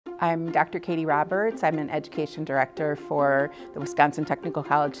I'm Dr. Katie Roberts. I'm an Education Director for the Wisconsin Technical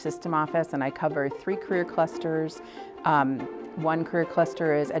College System Office, and I cover 3 career clusters. One career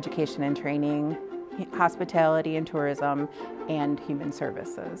cluster is Education and Training, Hospitality and Tourism, and Human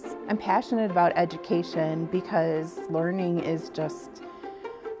Services. I'm passionate about education because learning is just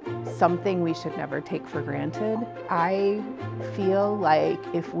something we should never take for granted. I feel like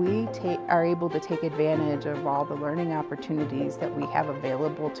if we are able to take advantage of all the learning opportunities that we have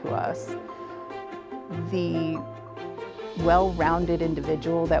available to us, the well-rounded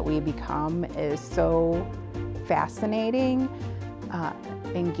individual that we become is so fascinating,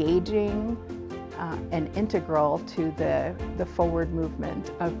 engaging, and integral to the forward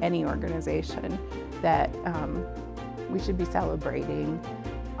movement of any organization that we should be celebrating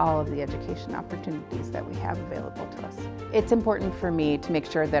all of the education opportunities that we have available to us. It's important for me to make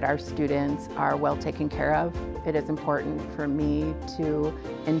sure that our students are well taken care of. It is important for me to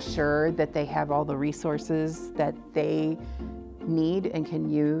ensure that they have all the resources that they need and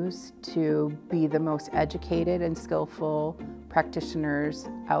can use to be the most educated and skillful practitioners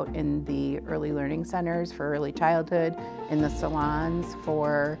out in the early learning centers for early childhood, in the salons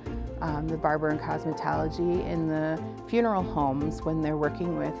for the barber and cosmetology, in the funeral homes when they're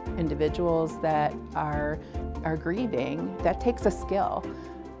working with individuals that are grieving. That takes a skill.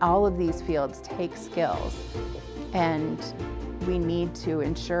 All of these fields take skills, and we need to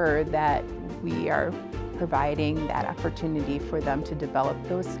ensure that we are providing that opportunity for them to develop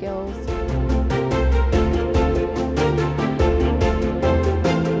those skills.